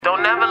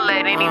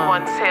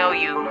anyone tell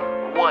you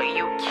what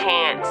you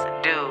can't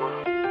do.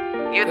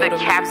 You're the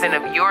captain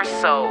of your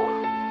soul,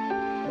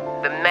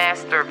 the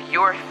master of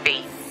your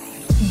fate.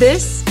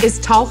 This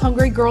is Tall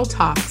Hungry Girl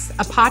Talks,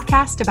 a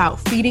podcast about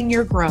feeding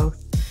your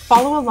growth.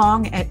 Follow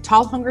along at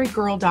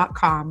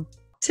tallhungrygirl.com.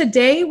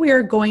 Today, we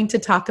are going to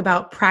talk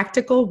about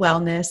practical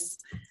wellness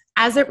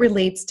as it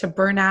relates to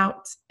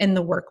burnout in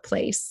the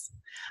workplace.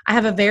 I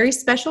have a very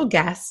special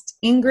guest,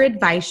 Ingrid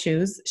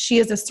Weishuhs. She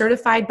is a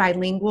certified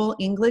bilingual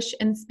English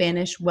and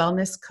Spanish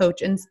wellness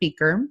coach and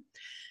speaker.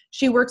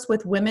 She works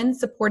with women,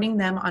 supporting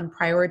them on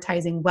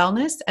prioritizing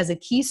wellness as a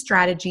key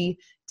strategy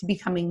to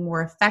becoming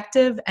more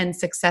effective and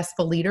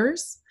successful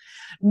leaders.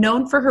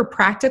 Known for her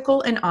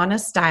practical and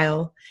honest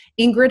style,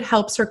 Ingrid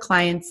helps her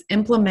clients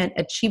implement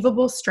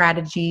achievable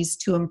strategies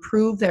to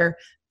improve their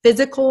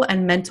physical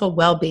and mental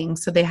well-being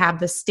so they have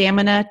the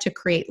stamina to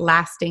create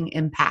lasting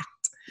impact.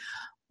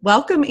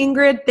 Welcome,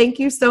 Ingrid. Thank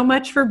you so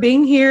much for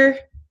being here.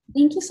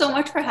 Thank you so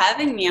much for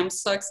having me. I'm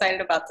so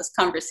excited about this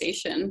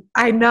conversation.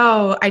 I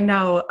know.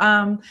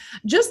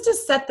 Just to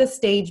set the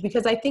stage,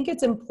 because I think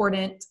it's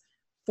important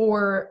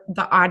for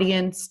the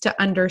audience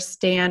to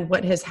understand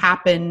what has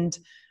happened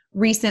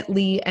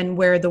recently and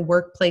where the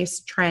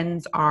workplace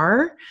trends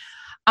are.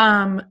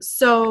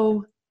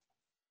 So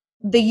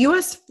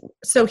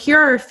here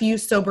are a few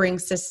sobering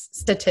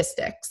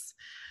statistics.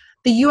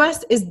 The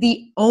U.S. is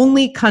the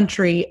only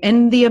country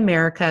in the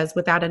Americas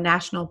without a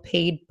national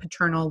paid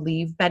paternal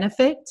leave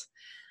benefit.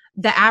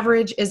 The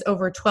average is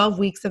over 12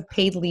 weeks of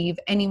paid leave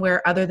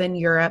anywhere other than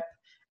Europe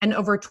and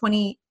over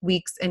 20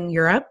 weeks in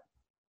Europe.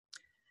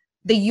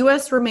 The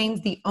U.S.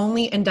 remains the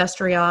only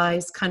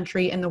industrialized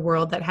country in the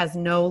world that has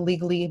no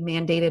legally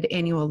mandated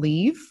annual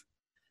leave.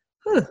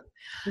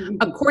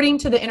 According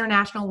to the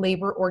International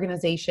Labor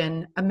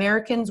Organization,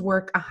 Americans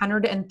work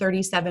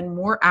 137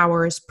 more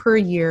hours per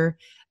year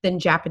than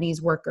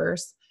Japanese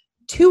workers,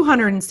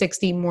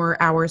 260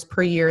 more hours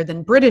per year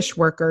than British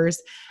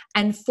workers,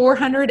 and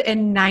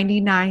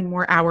 499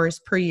 more hours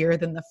per year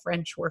than the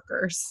French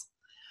workers.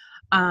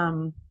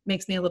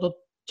 Makes me a little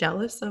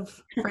jealous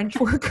of French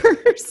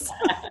workers.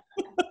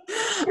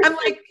 I'm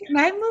like, can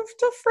I move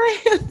to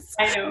France?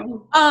 I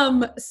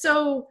know.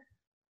 So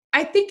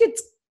I think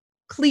it's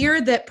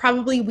clear that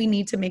probably we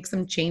need to make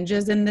some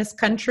changes in this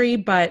country,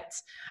 but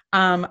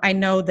I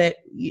know that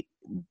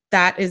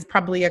that is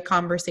probably a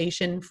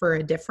conversation for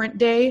a different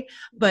day,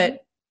 but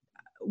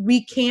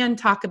we can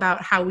talk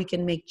about how we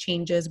can make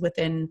changes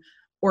within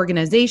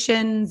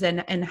organizations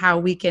and how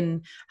we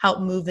can help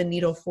move the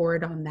needle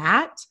forward on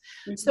that.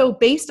 Mm-hmm. So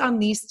based on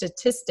these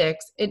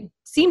statistics, it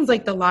seems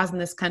like the laws in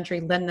this country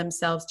lend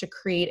themselves to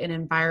create an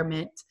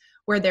environment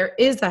where there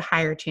is a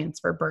higher chance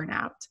for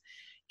burnout.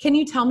 Can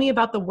you tell me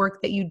about the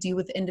work that you do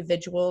with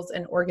individuals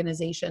and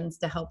organizations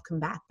to help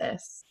combat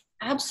this?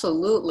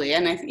 Absolutely.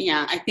 And I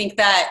think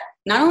that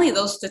not only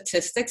those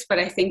statistics, but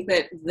I think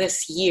that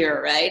this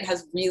year, right,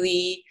 has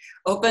really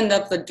opened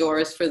up the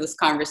doors for this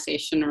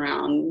conversation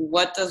around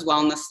what does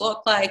wellness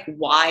look like?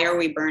 Why are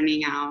we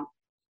burning out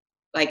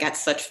like at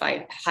such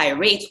high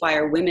rates? Why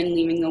are women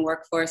leaving the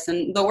workforce?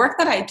 And the work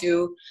that I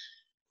do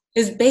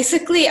is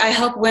basically I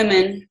help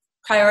women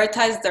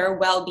prioritize their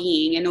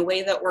well-being in a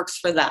way that works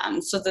for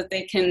them so that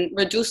they can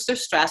reduce their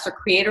stress or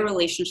create a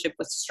relationship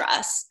with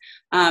stress.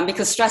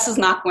 Because stress is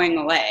not going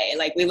away.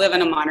 Like, we live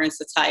in a modern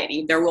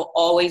society. There will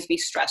always be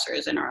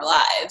stressors in our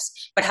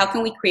lives. But how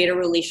can we create a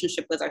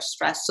relationship with our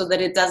stress so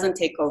that it doesn't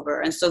take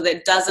over and so that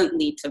it doesn't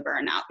lead to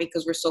burnout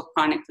because we're so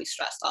chronically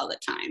stressed all the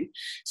time?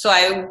 So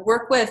I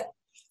work with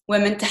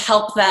women to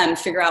help them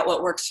figure out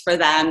what works for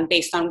them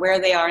based on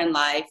where they are in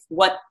life,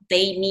 what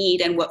they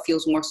need, and what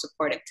feels more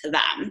supportive to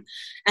them.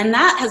 And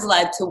that has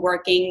led to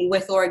working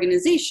with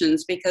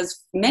organizations,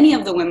 because many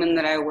of the women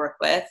that I work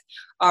with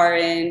are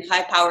in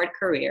high-powered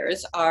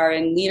careers, are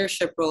in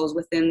leadership roles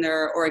within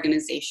their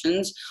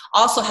organizations,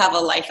 also have a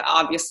life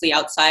obviously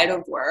outside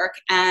of work,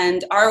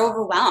 and are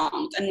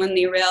overwhelmed. And when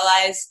they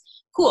realize,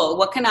 cool,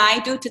 what can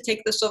I do to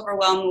take this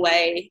overwhelm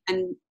away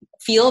and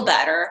feel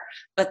better?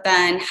 But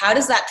then how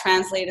does that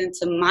translate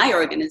into my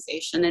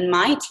organization and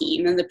my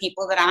team and the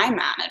people that I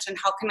manage? And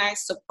how can I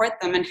support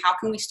them? And how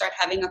can we start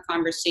having a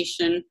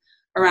conversation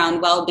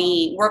around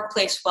well-being,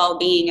 workplace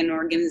well-being and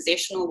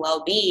organizational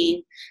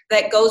well-being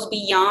that goes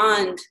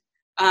beyond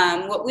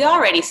what we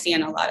already see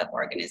in a lot of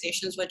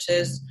organizations, which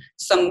is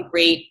some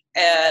great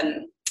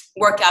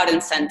workout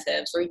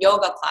incentives or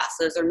yoga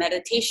classes or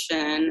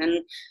meditation and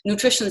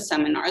nutrition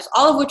seminars,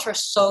 all of which are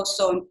so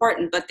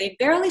important, but they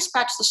barely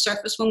scratch the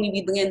surface when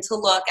we begin to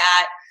look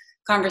at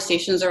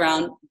conversations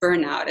around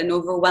burnout and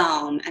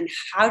overwhelm, and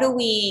how do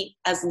we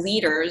as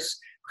leaders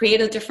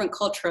create a different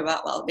culture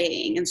about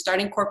well-being and start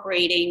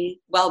incorporating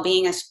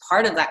well-being as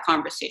part of that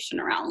conversation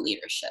around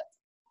leadership.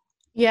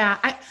 Yeah,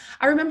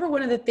 I remember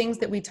one of the things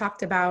that we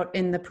talked about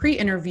in the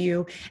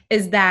pre-interview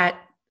is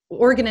that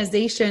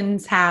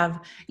organizations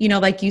have,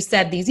 like you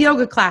said, these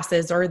yoga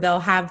classes, or they'll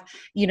have,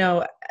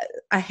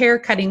 a hair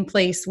cutting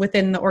place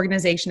within the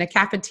organization, a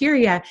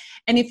cafeteria.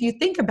 And if you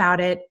think about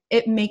it,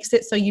 it makes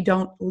it so you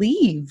don't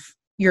leave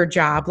your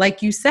job,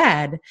 like you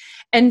said.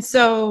 And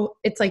so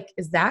it's like,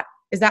 is that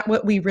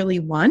what we really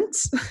want?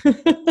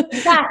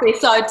 Exactly.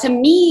 So to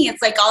me,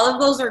 it's like all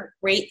of those are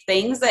great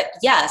things that,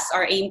 yes,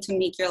 are aimed to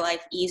make your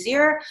life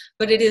easier,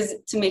 but it is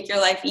to make your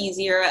life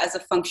easier as a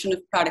function of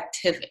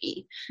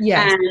productivity.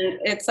 Yes. And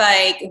it's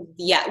like,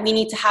 yeah, we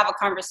need to have a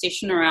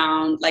conversation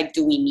around, like,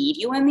 do we need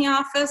you in the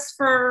office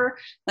for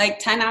like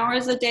 10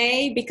 hours a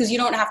day because you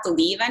don't have to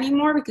leave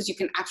anymore because you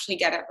can actually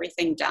get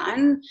everything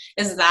done?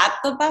 Is that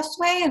the best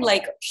way? And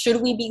like,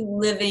 should we be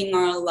living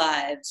our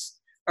lives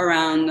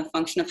around the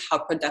function of how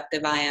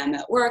productive I am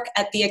at work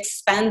at the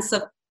expense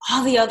of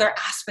all the other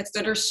aspects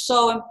that are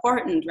so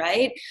important,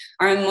 right?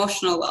 Our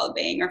emotional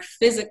well-being, our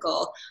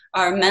physical,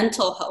 our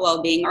mental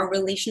well-being, our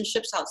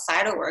relationships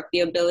outside of work, the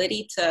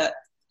ability to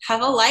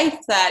have a life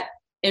that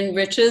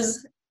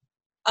enriches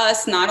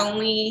us not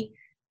only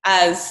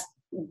as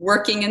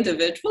working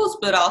individuals,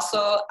 but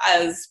also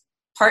as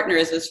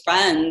partners, as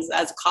friends,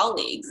 as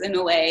colleagues, in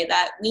a way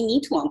that we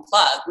need to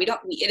unplug.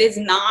 It is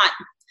not,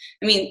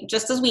 I mean,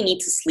 just as we need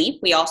to sleep,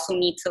 we also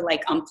need to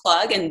like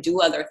unplug and do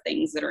other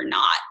things that are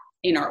not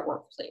in our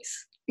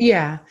workplace.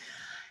 Yeah.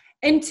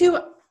 And two,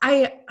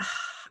 I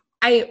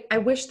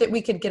wish that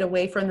we could get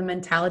away from the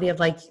mentality of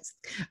like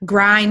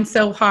grind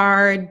so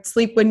hard,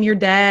 sleep when you're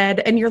dead.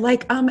 And you're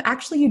like,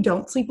 actually you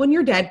don't sleep when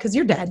you're dead because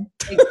you're dead.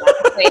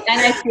 Exactly. And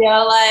I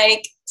feel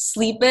like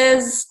sleep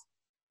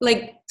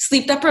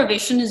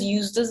deprivation is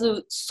used as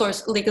a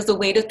source, like as a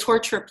way to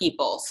torture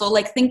people. So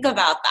like, think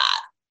about that.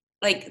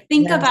 Like,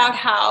 think about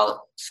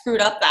how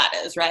screwed up that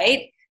is,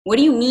 right? What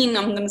do you mean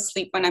I'm going to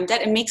sleep when I'm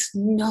dead? It makes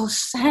no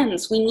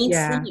sense. We need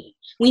sleep.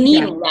 We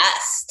need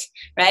rest,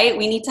 right?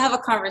 We need to have a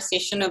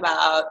conversation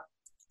about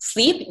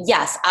sleep.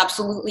 Yes,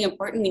 absolutely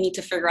important. We need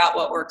to figure out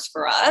what works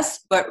for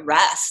us, but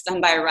rest.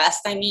 And by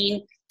rest, I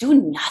mean, do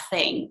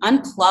nothing,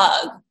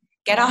 unplug,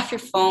 get off your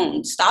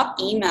phone, stop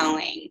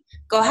emailing,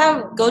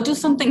 go do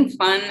something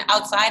fun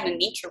outside in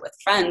nature with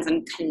friends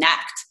and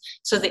connect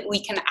so that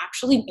we can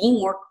actually be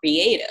more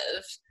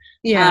creative.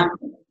 Yeah.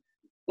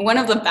 One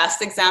of the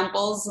best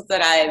examples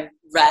that I've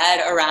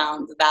read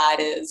around that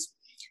is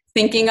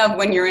thinking of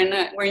when you're in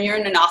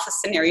an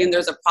office scenario and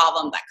there's a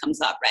problem that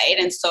comes up, right?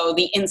 And so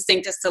the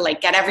instinct is to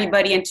like get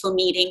everybody into a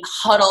meeting,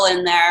 huddle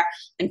in there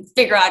and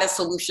figure out a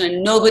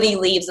solution. Nobody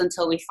leaves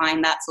until we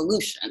find that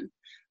solution.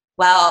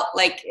 Well,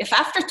 like if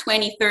after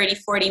 20, 30,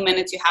 40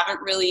 minutes, you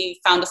haven't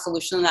really found a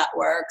solution that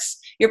works,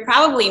 you're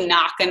probably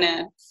not going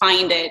to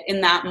find it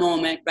in that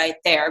moment right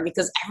there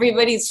because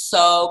everybody's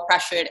so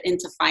pressured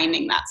into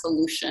finding that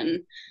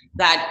solution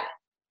that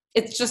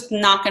it's just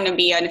not going to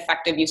be an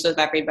effective use of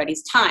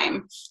everybody's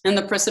time. And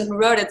the person who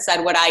wrote it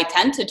said, what I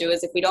tend to do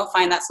is if we don't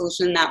find that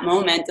solution in that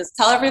moment is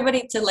tell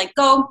everybody to like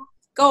go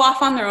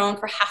off on their own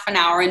for half an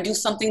hour and do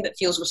something that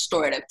feels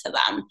restorative to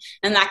them.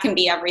 And that can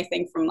be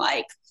everything from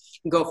like,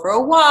 go for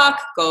a walk,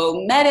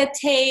 go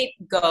meditate,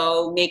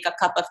 go make a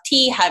cup of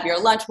tea, have your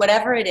lunch,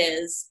 whatever it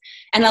is,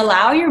 and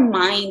allow your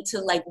mind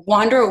to like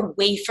wander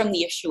away from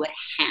the issue at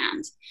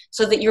hand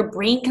so that your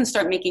brain can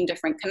start making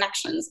different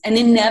connections. And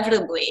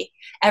inevitably,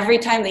 every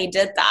time they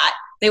did that,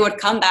 they would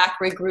come back,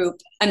 regroup,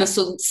 and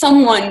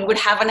someone would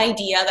have an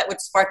idea that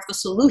would spark the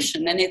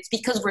solution. And it's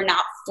because we're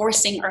not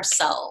forcing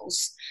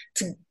ourselves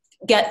to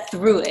get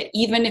through it,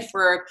 even if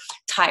we're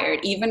tired,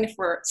 even if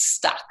we're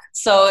stuck.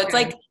 So it's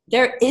like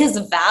there is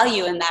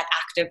value in that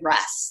active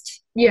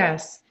rest.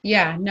 Yes.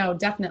 Yeah, no,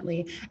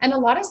 definitely. And a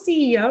lot of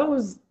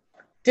CEOs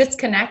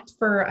disconnect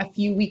for a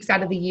few weeks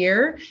out of the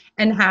year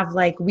and have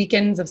like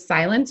weekends of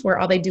silence where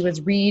all they do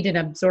is read and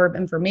absorb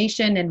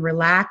information and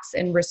relax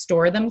and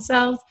restore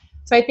themselves.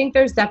 So I think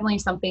there's definitely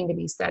something to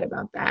be said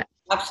about that.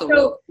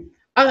 Absolutely.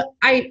 So,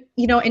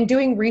 in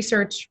doing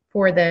research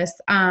for this,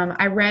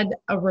 I read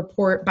a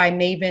report by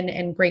Maven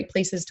and Great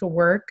Places to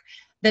Work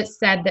that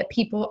said that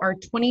people are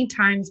 20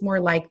 times more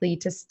likely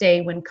to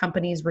stay when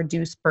companies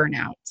reduce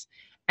burnout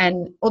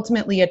and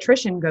ultimately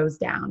attrition goes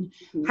down.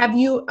 Mm-hmm. Have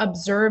you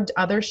observed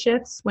other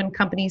shifts when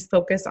companies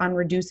focus on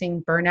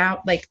reducing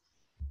burnout?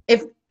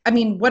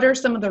 What are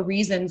some of the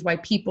reasons why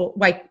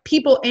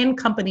people and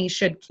companies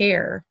should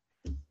care?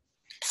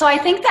 So I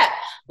think that,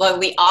 well,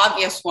 the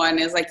obvious one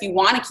is like you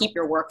want to keep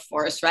your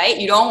workforce, right?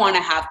 You don't want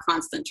to have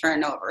constant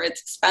turnover.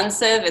 It's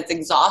expensive, it's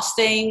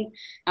exhausting,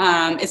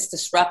 it's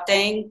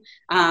disrupting.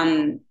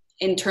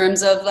 In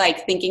terms of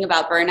like thinking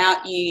about burnout,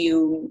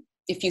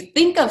 if you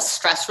think of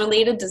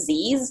stress-related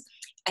disease,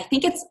 I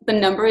think the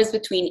number is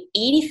between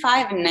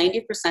 85 and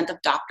 90%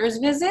 of doctors'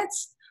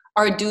 visits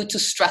are due to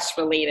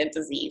stress-related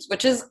disease,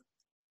 which is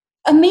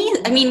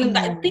amazing. I mean,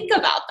 think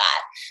about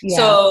that. Yeah.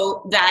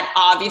 So that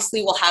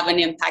obviously will have an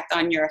impact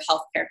on your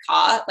healthcare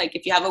cost. Like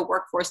if you have a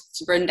workforce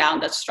that's burned down,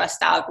 that's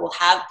stressed out,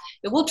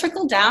 it will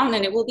trickle down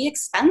and it will be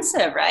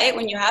expensive, right?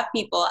 When you have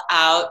people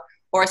out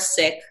or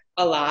sick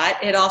a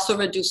lot, it also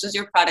reduces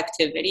your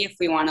productivity. If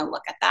we want to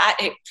look at that,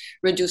 it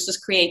reduces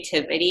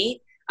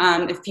creativity.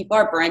 If people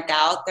are burnt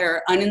out,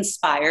 they're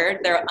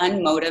uninspired, they're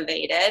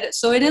unmotivated.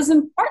 So it is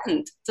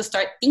important to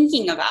start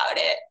thinking about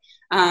it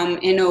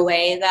in a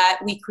way that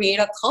we create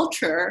a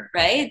culture,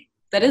 right,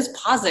 that is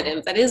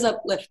positive, that is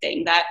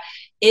uplifting, that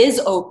is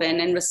open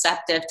and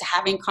receptive to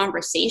having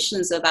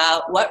conversations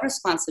about what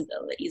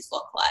responsibilities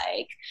look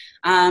like,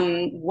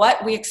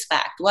 what we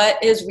expect,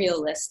 what is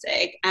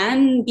realistic,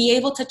 and be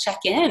able to check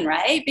in,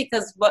 right?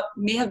 Because what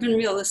may have been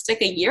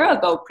realistic a year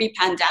ago,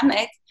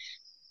 pre-pandemic,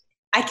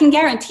 I can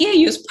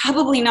guarantee you is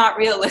probably not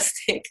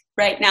realistic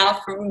right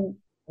now for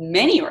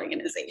many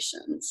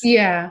organizations.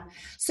 Yeah.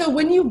 So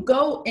when you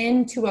go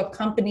into a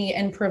company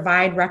and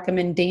provide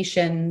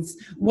recommendations,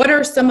 what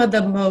are some of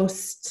the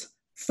most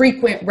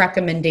frequent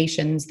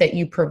recommendations that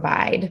you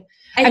provide?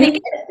 I think,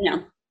 you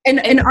know,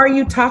 and are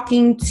you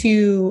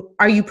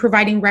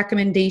providing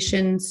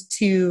recommendations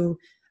to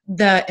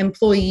the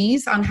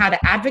employees on how to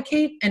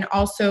advocate and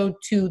also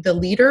to the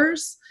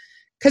leaders?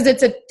 Because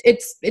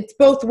it's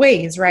both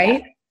ways,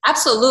 right? Yeah,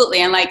 absolutely.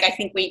 And like, I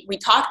think we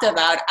talked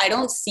about, I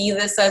don't see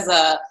this as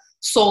a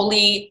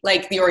solely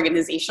like the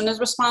organization is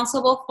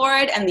responsible for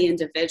it and the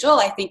individual.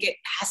 I think it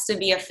has to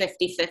be a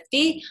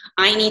 50-50.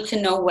 I need to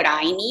know what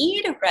I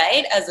need,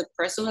 right? As a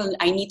person,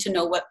 I need to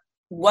know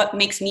what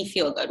makes me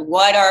feel good.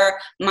 What are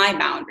my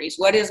boundaries?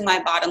 What is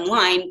my bottom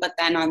line? But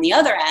then on the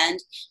other end,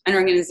 an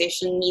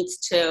organization needs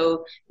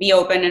to be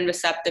open and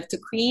receptive to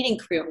creating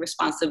career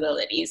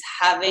responsibilities,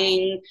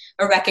 having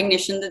a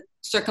recognition that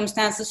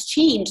circumstances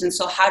change. And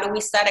so how do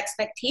we set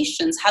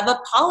expectations? Have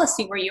a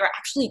policy where you're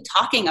actually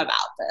talking about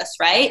this,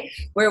 right?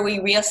 Where we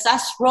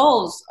reassess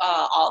roles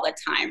all the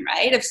time,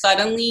 right? If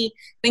suddenly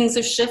things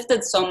have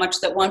shifted so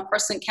much that one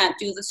person can't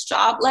do this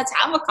job, let's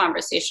have a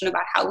conversation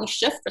about how we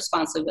shift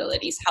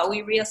responsibilities, how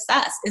we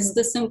reassess. Is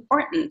this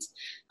important?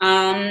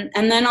 And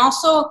then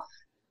also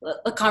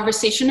a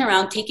conversation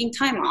around taking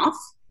time off,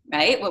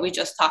 right? What we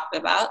just talked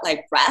about,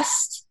 like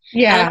rest.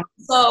 Yeah.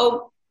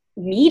 So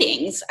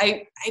meetings,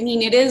 I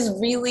mean, it is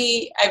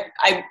really,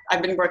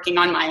 I've been working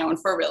on my own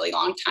for a really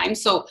long time.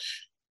 So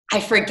I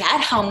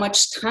forget how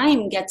much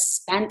time gets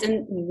spent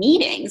in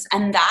meetings.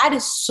 And that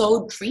is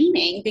so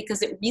draining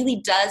because it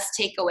really does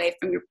take away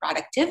from your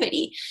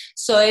productivity.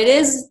 So it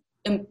is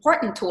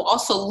important to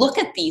also look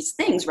at these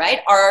things,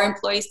 right? Are our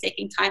employees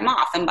taking time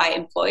off? And by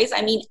employees,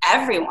 I mean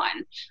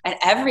everyone at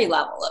every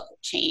level of the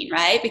chain,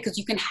 right? Because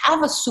you can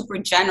have a super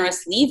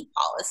generous leave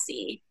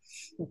policy,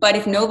 but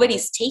if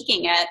nobody's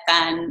taking it,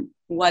 then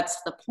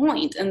what's the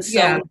point? And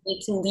so we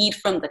need to lead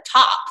from the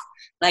top.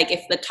 Like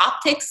if the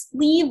top takes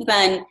leave,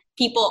 then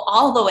people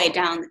all the way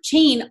down the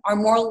chain are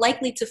more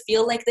likely to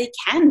feel like they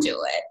can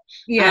do it.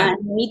 Yeah. And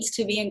it needs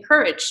to be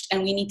encouraged.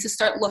 And we need to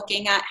start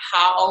looking at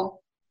how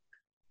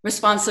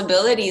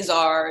responsibilities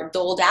are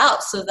doled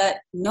out so that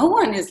no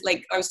one is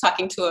like, I was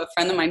talking to a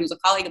friend of mine who's a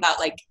colleague about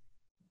like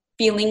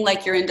feeling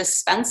like you're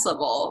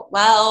indispensable.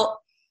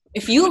 Well,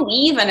 if you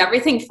leave and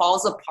everything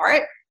falls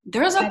apart,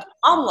 there's a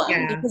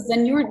problem because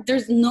then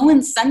there's no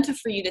incentive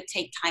for you to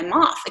take time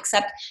off,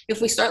 except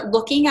if we start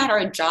looking at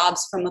our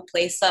jobs from a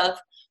place of,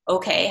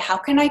 okay, how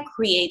can I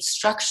create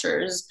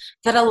structures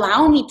that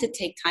allow me to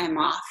take time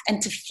off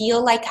and to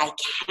feel like I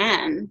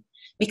can,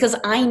 because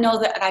I know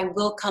that I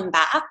will come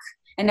back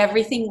and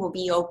everything will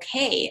be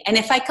okay. And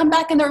if I come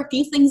back and there are a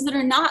few things that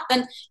are not,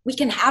 then we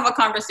can have a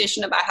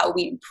conversation about how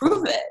we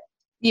improve it.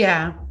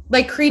 Yeah,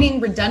 like creating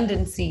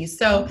redundancy.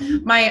 So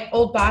my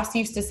old boss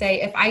used to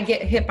say, if I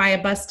get hit by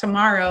a bus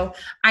tomorrow,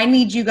 I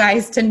need you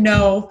guys to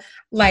know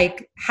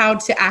like how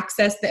to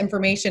access the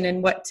information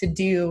and what to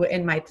do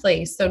in my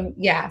place. So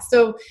yeah,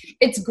 so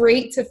it's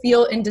great to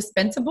feel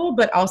indispensable,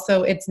 but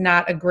also it's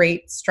not a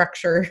great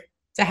structure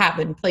to have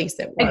in place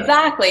at work.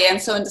 Exactly.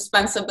 And so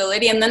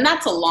indispensability, and then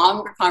that's a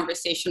longer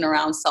conversation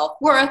around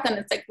self-worth. And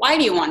it's like, why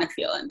do you want to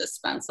feel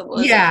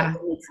indispensable? Yeah.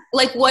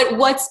 Like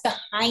what's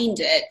behind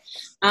it?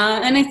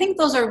 And I think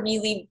those are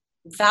really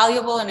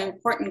valuable and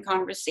important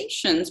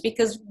conversations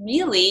because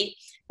really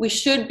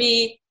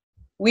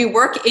we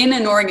work in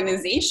an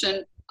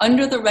organization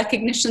under the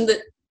recognition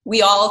that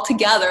we all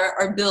together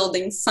are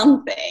building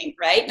something,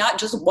 right? Not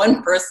just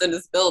one person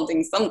is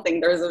building something.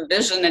 There's a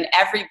vision and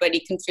everybody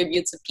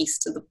contributes a piece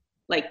to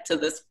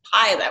this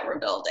pie that we're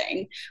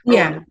building.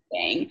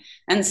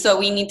 And so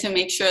we need to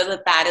make sure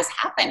that that is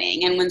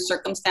happening. And when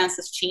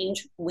circumstances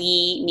change,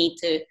 we need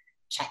to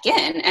check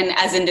in. And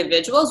as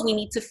individuals, we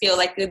need to feel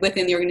like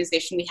within the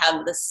organization, we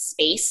have the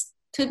space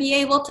to be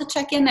able to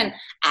check in and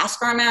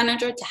ask our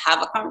manager to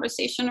have a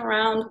conversation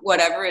around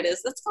whatever it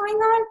is that's going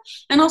on.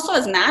 And also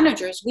as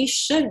managers, we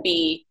should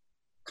be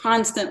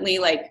constantly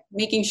like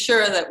making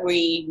sure that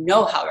we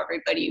know how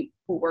everybody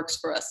who works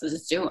for us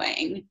is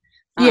doing.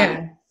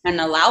 And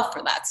allow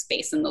for that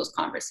space in those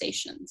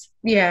conversations.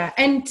 Yeah.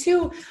 And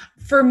two,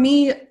 for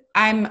me,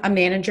 I'm a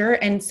manager.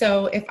 And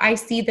so if I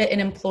see that an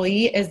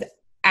employee is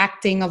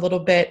acting a little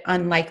bit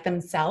unlike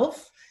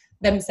themselves,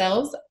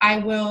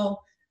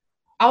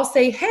 I'll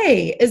say,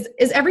 hey,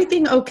 is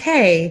everything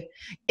okay?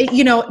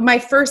 My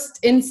first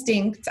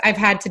instinct I've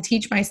had to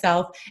teach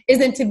myself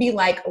isn't to be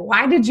like,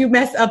 why did you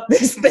mess up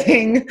this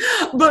thing?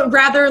 But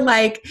rather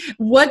like,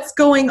 what's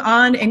going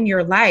on in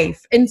your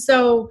life? And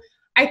so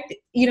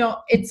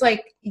it's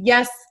like,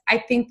 yes, I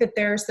think that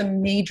there are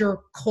some major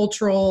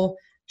cultural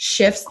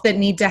shifts that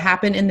need to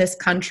happen in this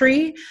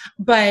country,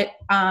 but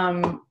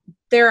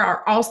there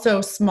are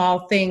also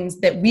small things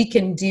that we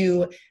can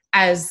do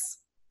as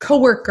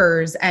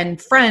coworkers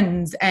and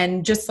friends,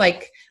 and just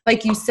like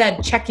you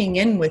said, checking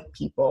in with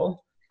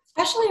people.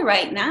 Especially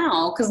right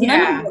now, because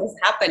none of what is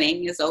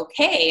happening is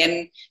okay.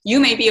 And you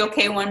may be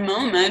okay one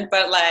moment,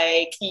 but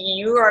like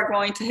you are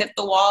going to hit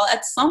the wall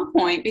at some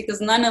point,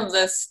 because none of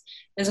this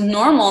is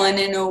normal. And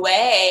in a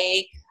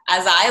way,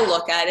 as I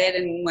look at it,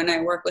 and when I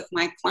work with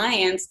my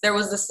clients, there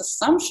was this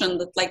assumption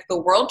that like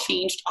the world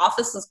changed,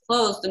 offices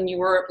closed, and you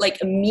were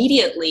like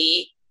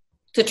immediately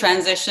to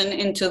transition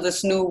into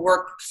this new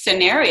work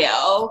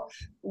scenario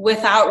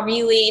without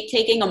really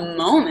taking a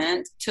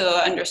moment to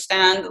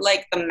understand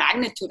like the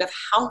magnitude of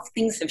how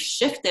things have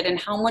shifted and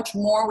how much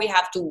more we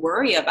have to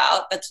worry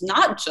about that's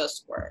not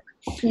just work.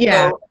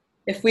 Yeah. So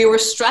if we were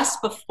stressed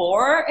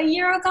before a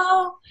year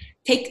ago,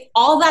 take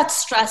all that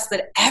stress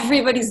that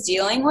everybody's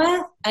dealing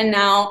with and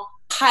now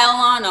pile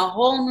on a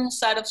whole new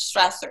set of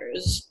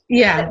stressors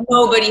that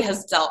nobody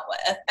has dealt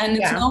with. And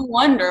it's no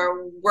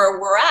wonder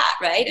where we're at,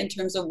 right? In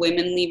terms of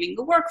women leaving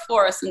the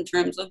workforce, in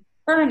terms of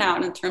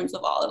burnout, in terms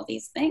of all of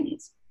these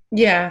things.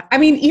 Yeah. I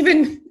mean,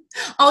 even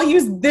I'll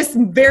use this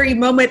very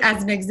moment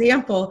as an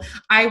example.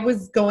 I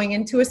was going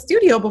into a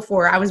studio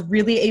before. I was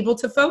really able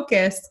to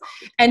focus.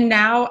 And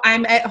now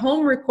I'm at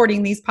home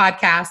recording these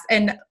podcasts.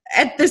 And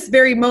at this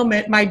very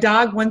moment, my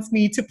dog wants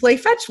me to play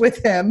fetch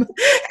with him.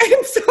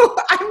 And so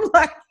I'm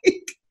like,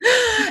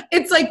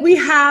 it's like we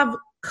have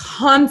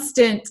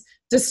constant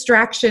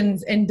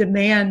distractions and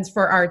demands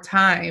for our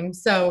time.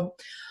 So,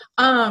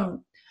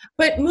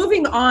 but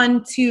moving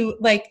on to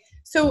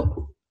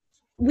so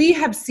we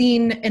have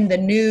seen in the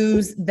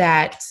news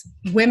that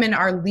women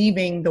are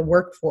leaving the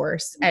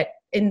workforce at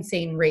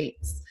insane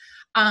rates.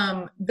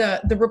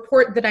 The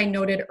report that I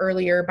noted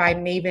earlier by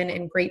Maven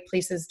and Great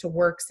Places to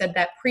Work said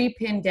that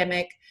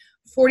pre-pandemic,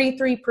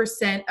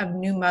 43% of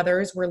new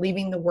mothers were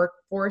leaving the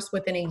workforce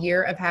within a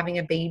year of having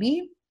a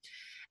baby.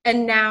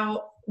 And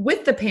now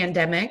with the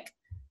pandemic,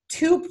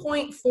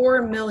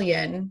 2.4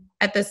 million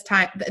at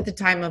the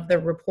time of the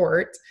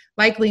report,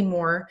 likely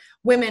more,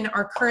 women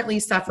are currently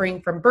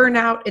suffering from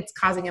burnout. It's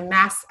causing a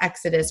mass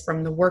exodus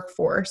from the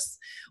workforce.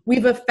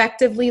 We've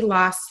effectively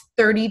lost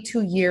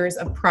 32 years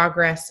of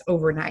progress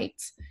overnight,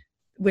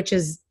 which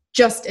is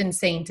just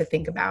insane to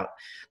think about.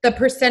 The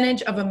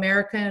percentage of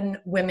American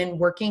women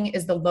working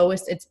is the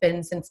lowest it's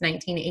been since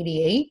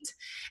 1988,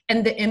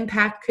 and the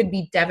impact could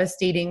be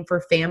devastating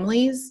for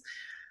families,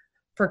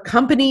 for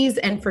companies,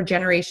 and for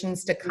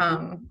generations to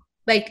come.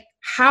 Like,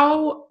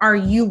 how are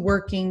you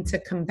working to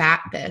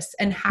combat this?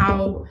 And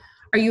how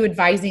are you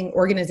advising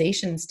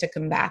organizations to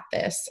combat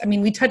this? I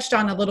mean, we touched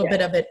on a little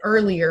bit of it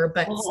earlier,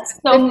 but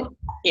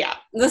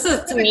this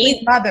is to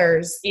me,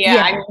 mothers.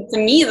 I mean, to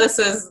me, this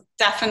is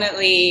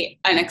definitely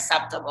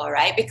unacceptable,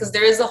 right? Because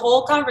there is a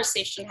whole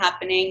conversation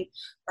happening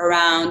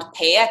around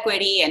pay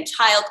equity and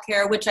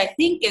childcare, which I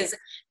think is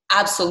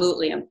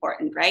absolutely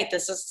important, right?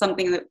 This is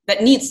something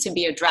that needs to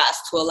be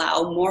addressed to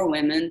allow more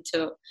women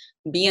to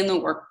be in the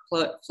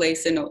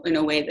workplace in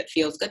a way that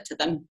feels good to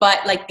them.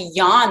 But like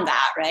beyond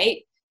that,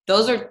 right?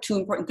 Those are two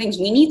important things.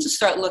 We need to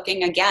start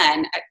looking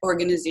again at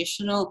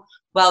organizational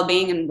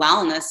well-being and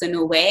wellness in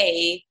a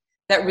way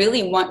that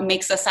really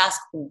makes us ask,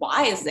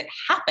 why is it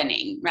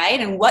happening,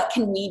 right? And what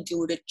can we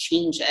do to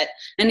change it?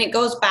 And it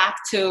goes back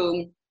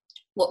to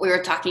what we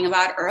were talking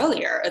about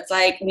earlier. It's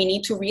like we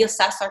need to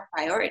reassess our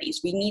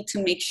priorities. We need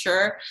to make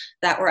sure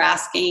that we're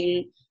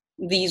asking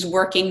these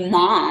working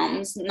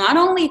moms not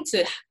only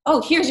to,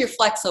 here's your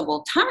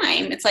flexible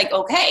time. It's like,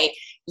 okay,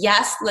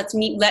 yes,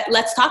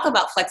 let's talk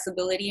about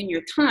flexibility in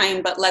your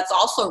time, but let's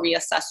also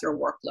reassess your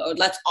workload.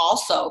 Let's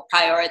also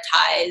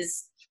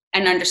prioritize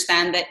and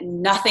understand that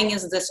nothing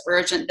is this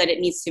urgent that it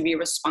needs to be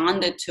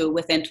responded to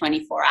within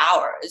 24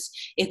 hours.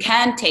 It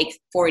can take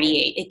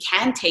 48, it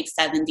can take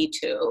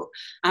 72.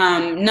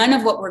 None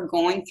of what we're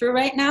going through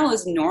right now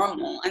is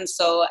normal. And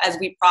so as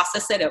we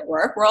process it at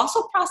work, we're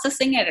also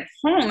processing it at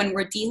home, and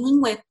we're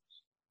dealing with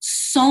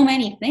so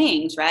many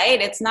things,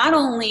 right? It's not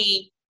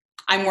only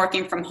I'm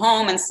working from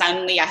home and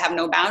suddenly I have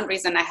no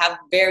boundaries and I have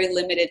very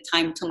limited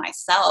time to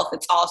myself.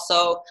 It's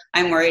also,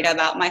 I'm worried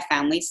about my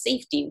family's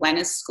safety. When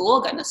is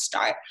school going to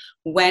start?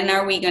 When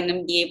are we going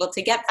to be able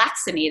to get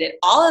vaccinated?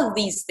 All of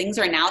these things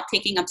are now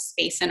taking up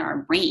space in our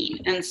brain.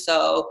 And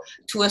so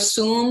to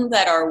assume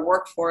that our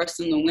workforce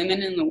and the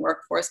women in the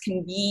workforce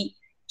can be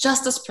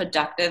just as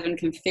productive and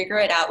can figure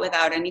it out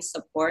without any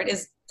support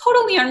is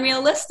totally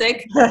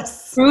unrealistic,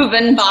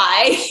 proven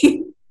by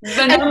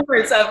the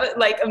numbers of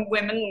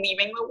women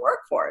leaving the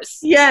workforce.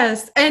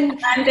 Yes. And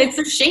it's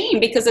a shame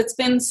because it's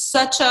been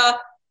such a,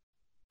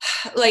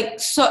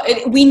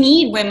 we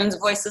need women's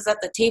voices at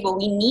the table.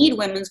 We need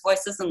women's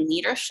voices in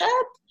leadership.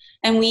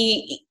 And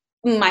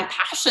my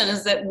passion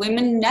is that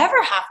women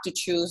never have to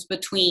choose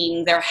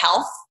between their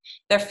health,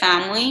 their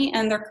family,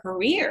 and their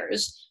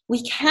careers.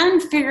 We can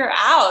figure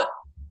out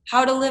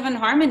how to live in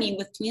harmony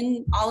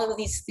between all of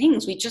these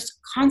things. We just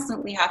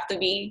constantly have to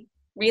be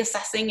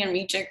reassessing and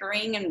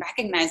rejiggering and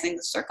recognizing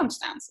the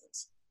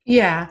circumstances.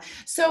 Yeah.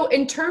 So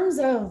in terms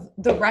of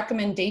the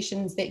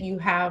recommendations that you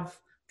have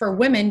for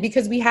women,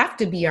 because we have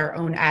to be our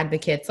own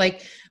advocates.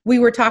 Like we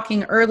were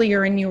talking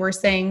earlier and you were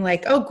saying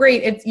like, oh,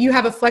 great, you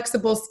have a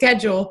flexible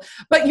schedule,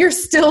 but you're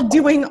still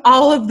doing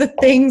all of the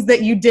things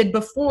that you did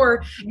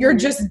before. You're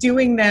just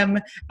doing them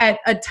at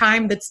a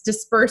time that's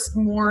dispersed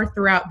more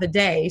throughout the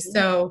day.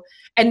 So,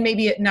 and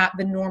maybe at not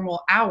the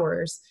normal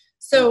hours.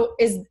 So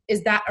is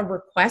that a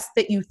request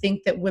that you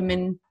think that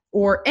women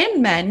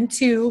and men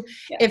too,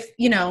 if,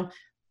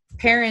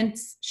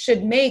 parents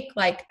should make,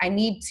 like, I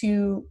need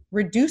to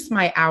reduce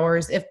my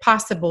hours if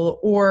possible,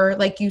 or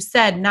like you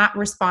said, not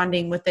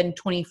responding within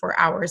 24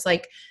 hours,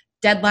 like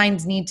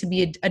deadlines need to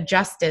be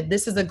adjusted.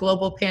 This is a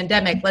global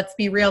pandemic. Let's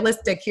be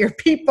realistic here,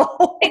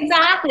 people.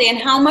 Exactly. And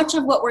how much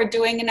of what we're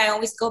doing, and I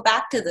always go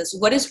back to this,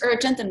 what is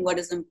urgent and what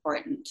is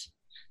important?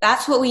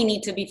 That's what we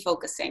need to be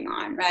focusing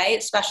on, right?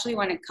 Especially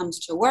when it comes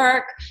to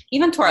work,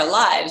 even to our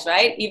lives,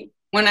 right?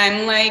 When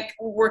I'm like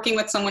working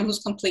with someone who's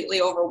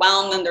completely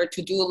overwhelmed and their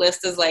to-do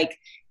list is like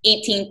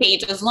 18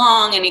 pages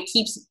long and it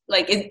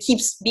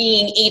keeps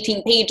being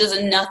 18 pages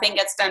and nothing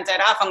gets sent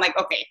off, I'm like,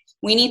 okay,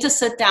 we need to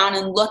sit down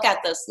and look at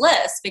this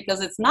list,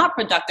 because it's not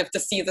productive to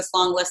see this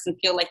long list and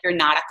feel like you're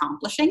not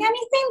accomplishing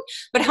anything.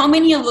 But how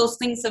many of those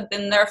things have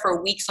been there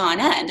for weeks on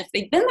end? If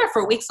they've been there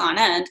for weeks on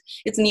end,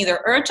 it's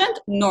neither urgent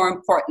nor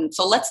important.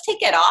 So let's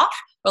take it off,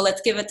 or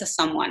let's give it to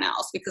someone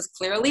else, because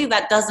clearly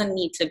that doesn't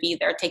need to be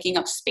there taking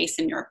up space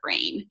in your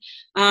brain.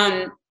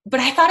 But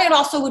I thought it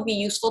also would be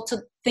useful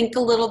to think a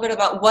little bit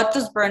about what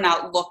does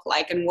burnout look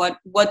like and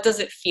what does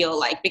it feel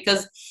like?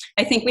 Because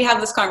I think we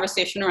have this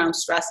conversation around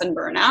stress and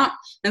burnout.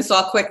 And so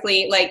I'll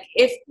quickly,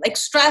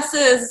 stress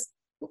is,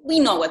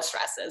 we know what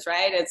stress is,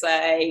 right? It's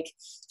like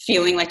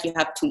feeling like you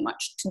have too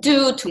much to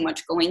do, too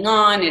much going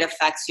on. It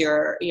affects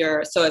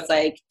so it's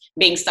like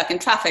being stuck in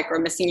traffic or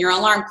missing your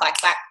alarm clock.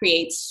 That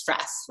creates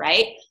stress,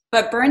 right?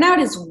 But burnout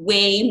is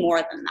way more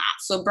than that.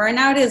 So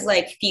burnout is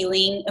like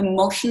feeling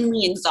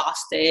emotionally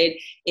exhausted.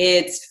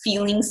 It's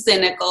feeling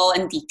cynical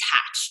and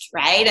detached,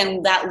 right?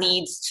 And that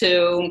leads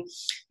to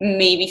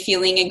maybe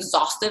feeling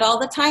exhausted all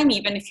the time,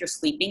 even if you're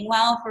sleeping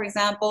well, for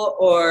example,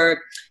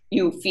 or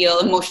you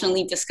feel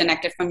emotionally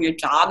disconnected from your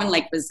job and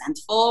like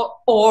resentful,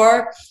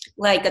 or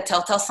like a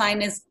telltale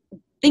sign is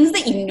things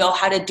that you know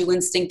how to do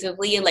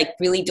instinctively, like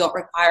really don't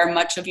require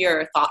much of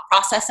your thought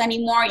process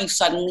anymore. You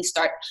suddenly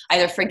start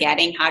either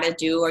forgetting how to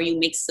do, or you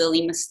make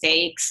silly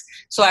mistakes.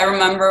 So I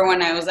remember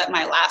when I was at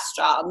my last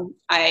job,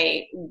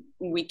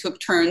 we took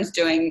turns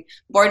doing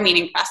board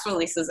meeting press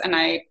releases, and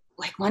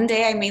one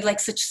day I made like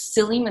such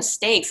silly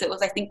mistakes. It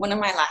was, I think, one of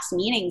my last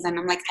meetings, and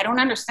I'm like, I don't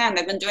understand.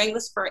 I've been doing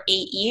this for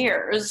 8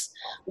 years.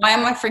 Why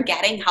am I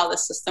forgetting how the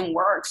system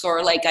works?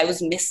 Or like I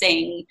was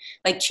missing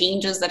like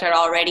changes that had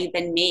already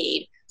been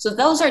made. So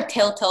those are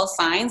telltale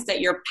signs that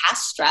you're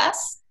past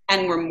stress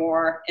and we're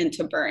more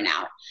into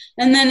burnout.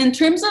 And then in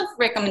terms of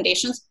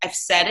recommendations, I've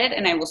said it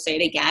and I will say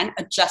it again,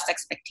 adjust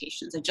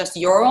expectations, adjust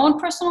your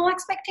own personal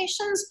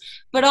expectations,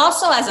 but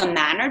also as a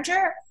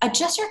manager,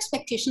 adjust your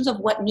expectations of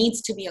what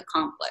needs to be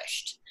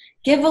accomplished.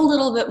 Give a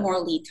little bit more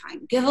lead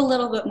time, give a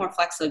little bit more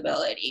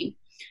flexibility.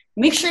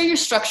 Make sure you're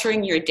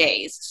structuring your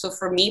days. So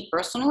for me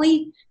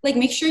personally, like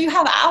make sure you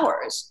have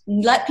hours.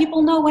 Let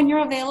people know when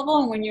you're available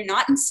and when you're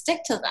not, and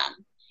stick to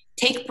them.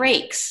 Take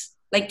breaks,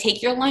 like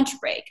take your lunch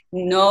break.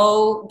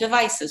 No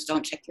devices.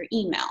 Don't check your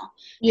email.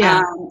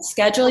 Yeah.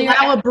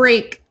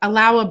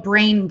 Allow a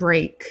brain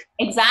break.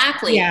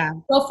 Exactly. Yeah.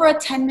 Go for a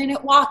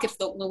 10-minute walk. If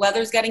the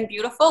weather's getting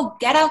beautiful,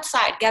 get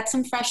outside, get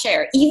some fresh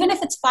air. Even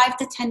if it's 5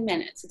 to 10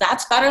 minutes,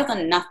 that's better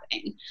than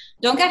nothing.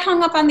 Don't get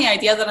hung up on the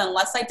idea that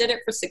unless I did it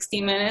for 60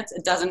 minutes,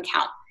 it doesn't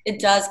count. It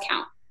does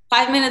count.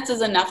 5 minutes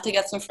is enough to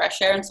get some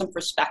fresh air and some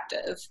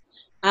perspective.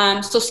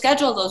 So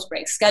schedule those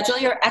breaks. Schedule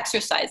your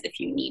exercise if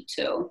you need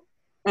to.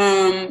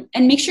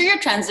 And make sure you're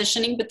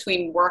transitioning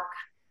between work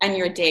and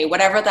your day,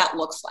 whatever that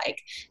looks like.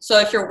 So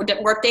if your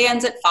work day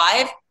ends at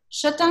 5,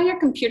 shut down your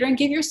computer and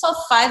give yourself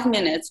 5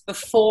 minutes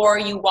before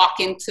you walk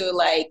into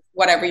like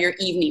whatever your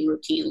evening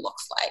routine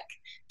looks like.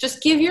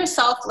 Just give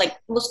yourself like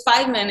those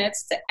 5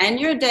 minutes to end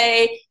your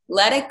day,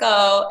 let it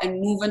go,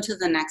 and move into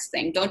the next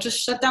thing. Don't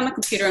just shut down the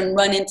computer and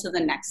run into the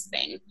next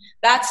thing.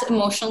 That's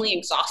emotionally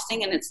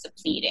exhausting and it's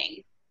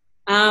depleting.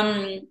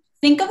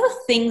 Think of the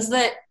things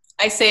that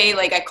I say,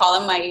 like I call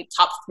them my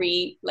top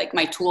 3, like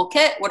my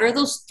toolkit. What are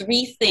those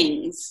 3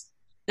 things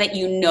that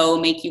you know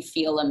make you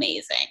feel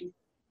amazing?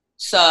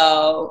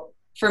 So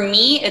for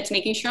me, it's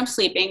making sure I'm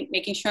sleeping,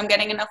 making sure I'm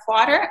getting enough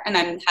water, and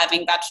I'm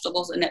having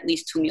vegetables in at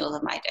least 2 meals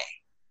of my day.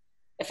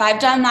 If I've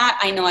done that,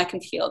 I know I can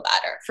feel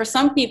better. For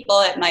some people,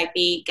 it might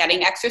be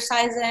getting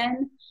exercise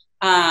in,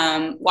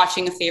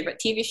 watching a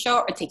favorite TV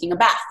show, or taking a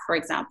bath, for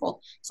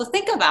example. So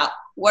think about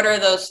what are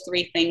those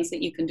 3 things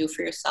that you can do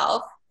for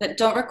yourself that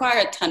don't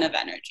require a ton of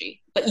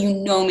energy, but you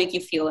know make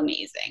you feel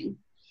amazing.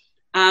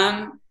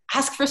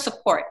 Ask for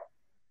support.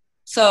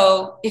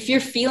 So if you're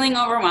feeling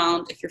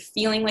overwhelmed, if you're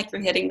feeling like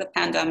you're hitting the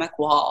pandemic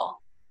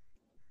wall,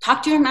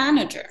 talk to your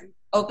manager.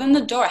 Open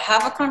the door.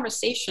 Have a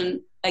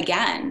conversation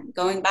again,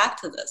 going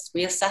back to this.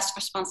 Reassess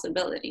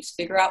responsibilities.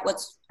 Figure out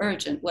what's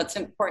urgent, what's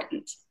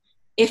important.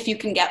 If you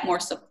can get more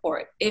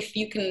support, if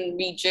you can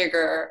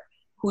rejigger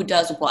who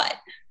does what.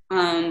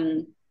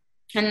 And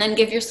then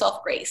give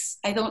yourself grace.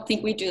 I don't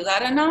think we do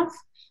that enough.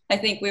 I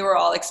think we were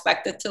all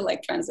expected to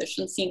like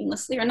transition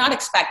seamlessly, or not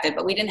expected,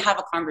 but we didn't have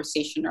a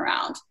conversation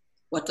around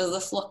what does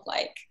this look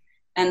like?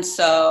 And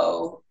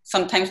so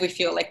sometimes we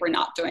feel like we're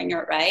not doing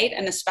it right.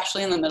 And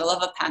especially in the middle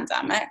of a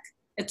pandemic,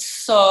 it's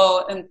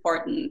so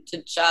important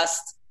to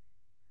just,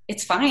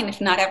 it's fine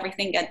if not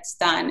everything gets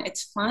done.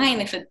 It's fine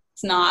if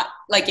it's not,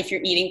 like if you're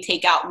eating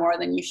takeout more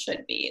than you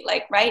should be.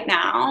 Like right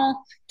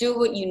now, do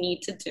what you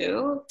need to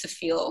do to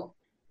feel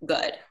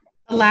good.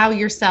 Allow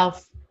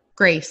yourself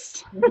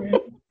grace. Mm-hmm.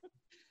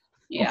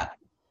 Yeah.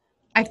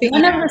 I think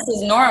none of this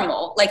is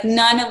normal. Like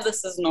none of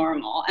this is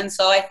normal. And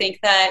so I think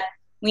that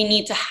we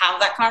need to have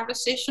that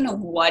conversation of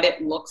what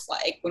it looks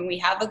like when we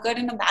have a good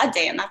and a bad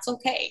day, and that's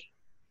okay.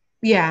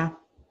 Yeah.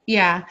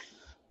 Yeah.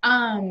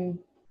 I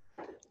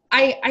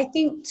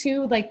think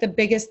too, like the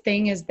biggest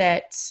thing is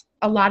that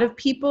a lot of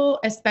people,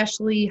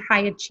 especially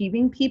high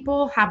achieving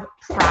people, have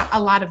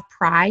a lot of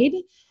pride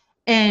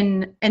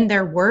in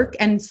their work.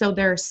 And so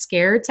they're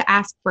scared to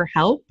ask for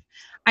help.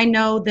 I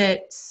know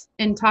that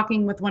in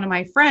talking with one of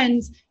my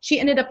friends, she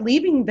ended up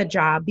leaving the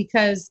job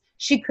because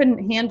she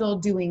couldn't handle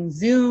doing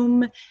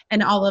Zoom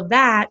and all of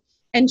that.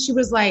 And she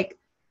was like,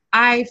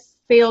 I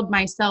failed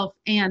myself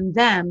and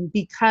them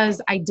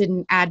because I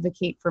didn't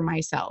advocate for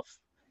myself.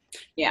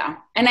 Yeah.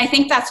 And I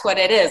think that's what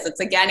it is. It's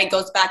again, it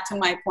goes back to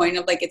my point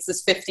of like, it's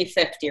this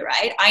 50-50,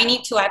 right? I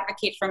need to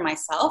advocate for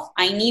myself.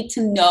 I need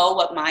to know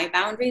what my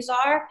boundaries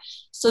are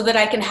so that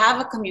I can have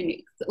a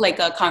community, like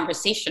a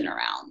conversation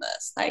around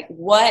this. Like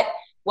what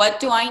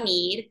do I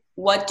need?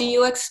 What do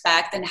you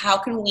expect? And how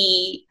can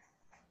we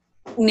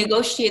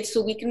negotiate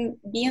so we can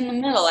be in the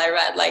middle?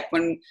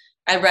 When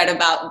I read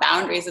about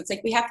boundaries, it's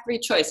like we have 3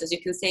 choices.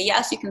 You can say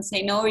yes, you can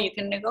say no, or you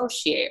can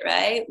negotiate,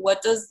 right?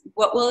 What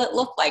will it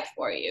look like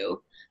for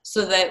you?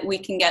 So that we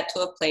can get to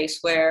a place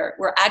where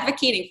we're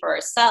advocating for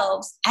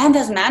ourselves, and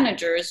as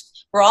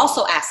managers, we're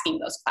also asking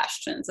those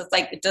questions. It's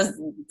like, does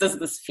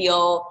this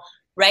feel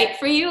right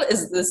for you?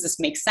 Does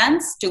this make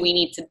sense? Do we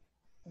need to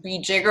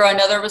rejigger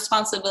another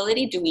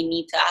responsibility? Do we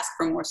need to ask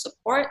for more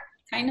support,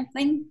 kind of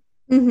thing?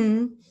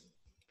 Mm-hmm.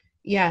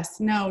 Yes,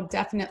 no,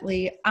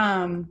 definitely.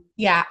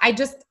 Yeah,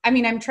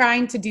 I'm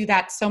trying to do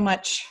that so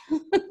much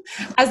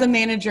as a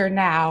manager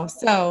now.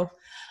 So,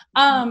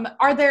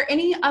 are there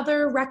any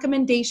other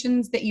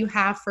recommendations that you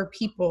have for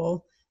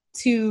people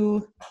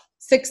to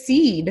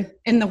succeed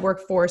in the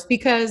workforce?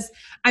 Because,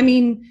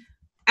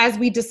 as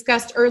we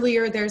discussed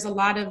earlier, there's a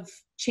lot of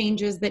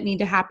changes that need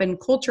to happen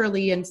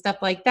culturally and stuff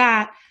like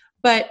that,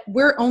 but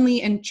we're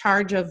only in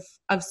charge of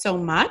so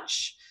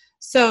much.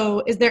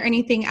 So is there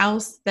anything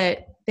else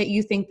that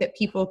you think that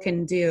people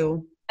can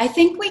do? I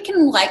think we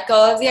can let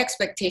go of the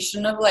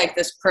expectation of like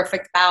this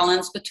perfect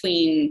balance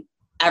between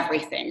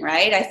everything,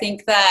 right? I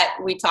think that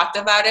we talked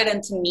about it,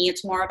 and to me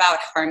it's more about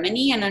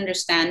harmony and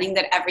understanding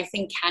that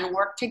everything can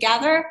work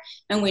together,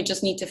 and we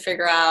just need to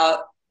figure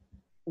out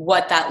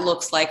what that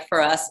looks like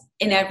for us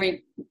in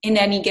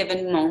any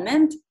given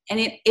moment. And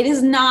it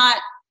is not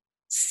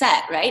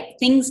set, right?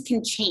 Things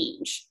can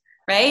change,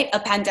 right? A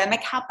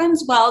pandemic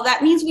happens, well,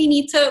 that means we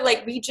need to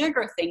like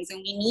rejigger things,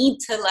 and we need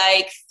to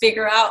like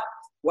figure out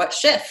what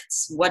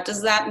shifts, what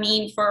does that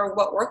mean for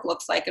what work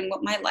looks like and what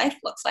my life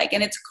looks like.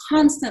 And it's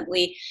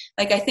constantly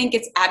like, I think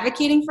it's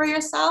advocating for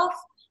yourself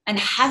and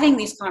having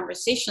these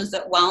conversations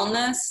that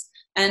wellness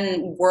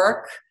and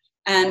work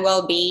and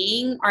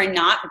well-being are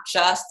not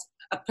just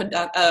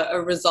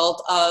a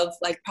result of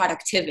like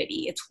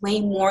productivity. It's way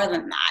more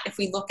than that. If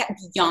we look at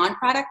beyond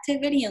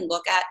productivity and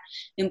look at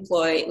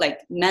employee like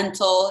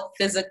mental,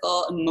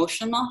 physical,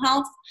 emotional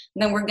health,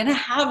 then we're going to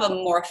have a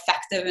more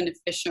effective and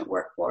efficient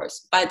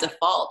workforce by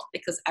default,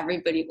 because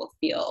everybody will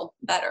feel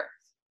better.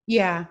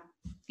 Yeah.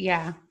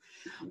 Yeah.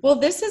 Well,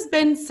 this has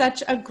been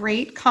such a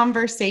great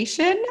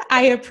conversation.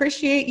 I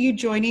appreciate you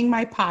joining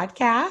my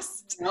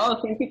podcast. Oh,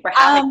 thank you for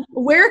having me.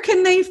 Where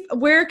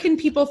can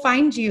people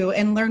find you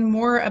and learn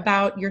more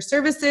about your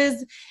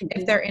services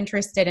if they're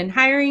interested in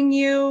hiring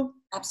you?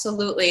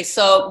 Absolutely.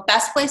 So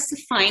best place to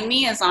find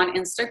me is on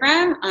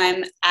Instagram.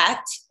 I'm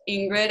at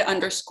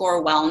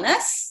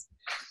Ingrid_wellness.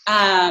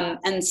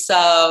 And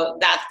so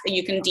that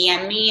you can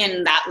DM me,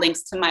 and that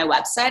links to my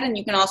website. And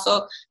you can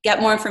also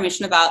get more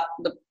information about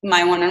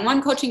my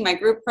one-on-one coaching, my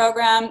group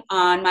program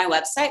on my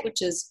website,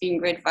 which is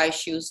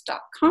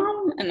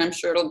ingridweisshues.com. And I'm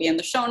sure it'll be in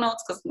the show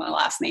notes because of my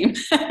last name.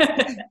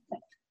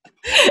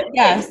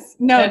 Yes,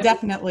 no,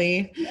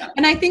 definitely. Yeah.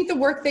 And I think the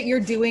work that you're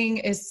doing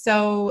is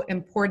so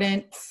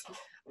important,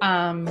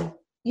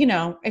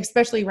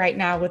 especially right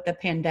now with the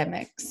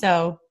pandemic.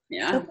 So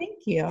yeah. So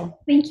thank you.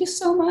 Thank you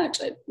so much.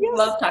 I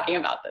love talking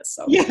about this.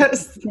 So.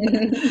 Yes.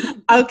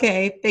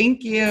 Okay.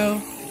 Thank you.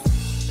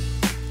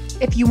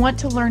 If you want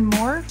to learn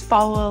more,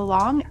 follow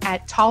along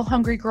at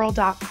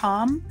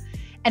tallhungrygirl.com.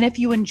 And if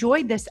you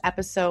enjoyed this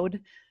episode,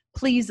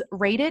 please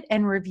rate it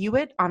and review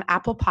it on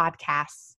Apple Podcasts.